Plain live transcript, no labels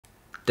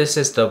This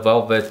is the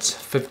Velvet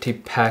 50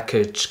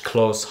 package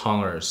clothes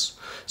hangers.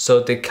 So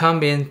they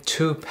come in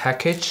 2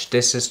 package.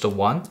 This is the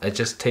one. I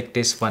just take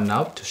this one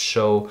out to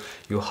show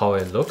you how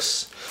it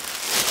looks.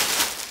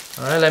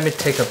 Alright, let me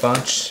take a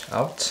bunch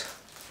out.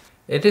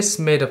 It is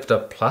made of the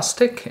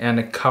plastic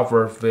and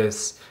covered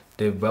with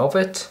the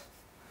velvet.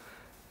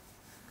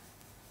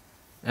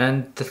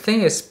 And the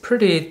thing is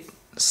pretty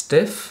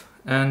stiff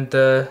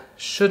and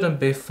shouldn't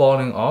be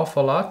falling off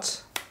a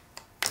lot.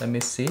 Let me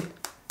see.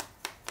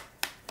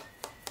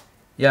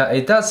 Yeah,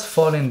 it does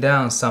falling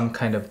down some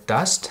kind of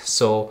dust.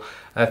 So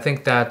I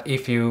think that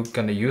if you're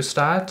gonna use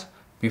that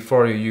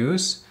before you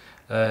use,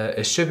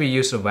 it should be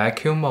used a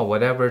vacuum or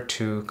whatever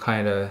to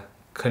kind of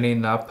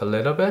clean up a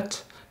little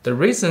bit. The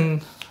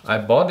reason I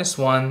bought this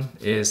one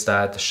is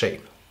that the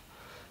shape.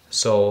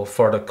 So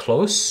for the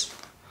clothes,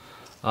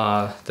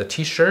 the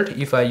t-shirt,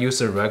 if I use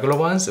the regular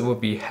ones, it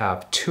would be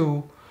have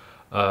 2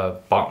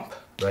 bump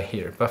right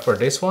here. But for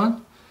this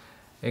one,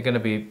 it's gonna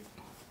be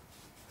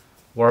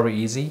very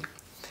easy.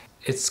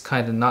 It's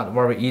kind of not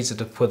very easy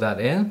to put that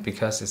in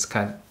because it's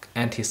kind of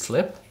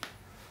anti-slip.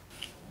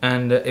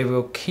 And it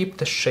will keep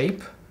the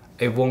shape.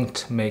 It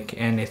won't make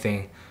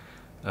anything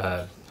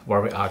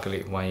very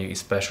ugly when you,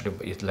 especially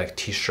with like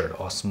t-shirt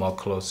or small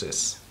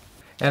clothes.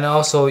 And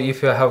also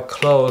if you have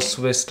clothes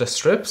with the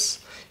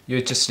strips,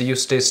 you just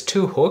use this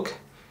 2 hook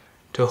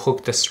to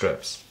hook the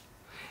strips.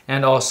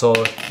 And also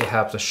it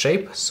have the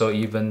shape, so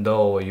even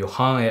though you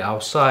hang it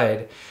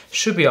outside,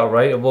 should be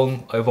alright, it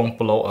won't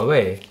blow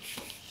away.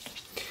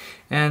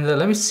 And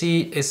let me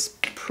see, it's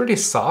pretty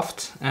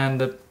soft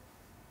and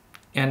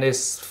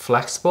it's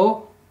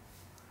flexible.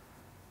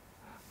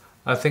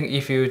 I think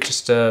if you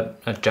just a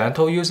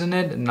gentle using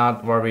it,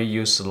 not very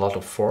use a lot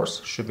of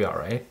force, should be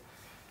alright.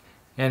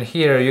 And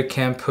here you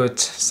can put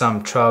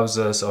some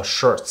trousers or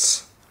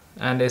shirts.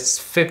 And it's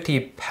 50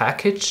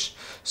 package,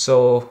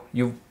 so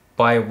you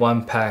buy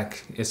 1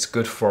 pack, it's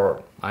good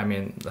for, I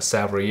mean,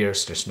 several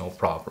years, there's no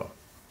problem.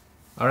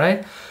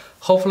 Alright,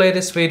 hopefully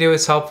this video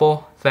is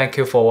helpful. Thank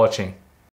you for watching.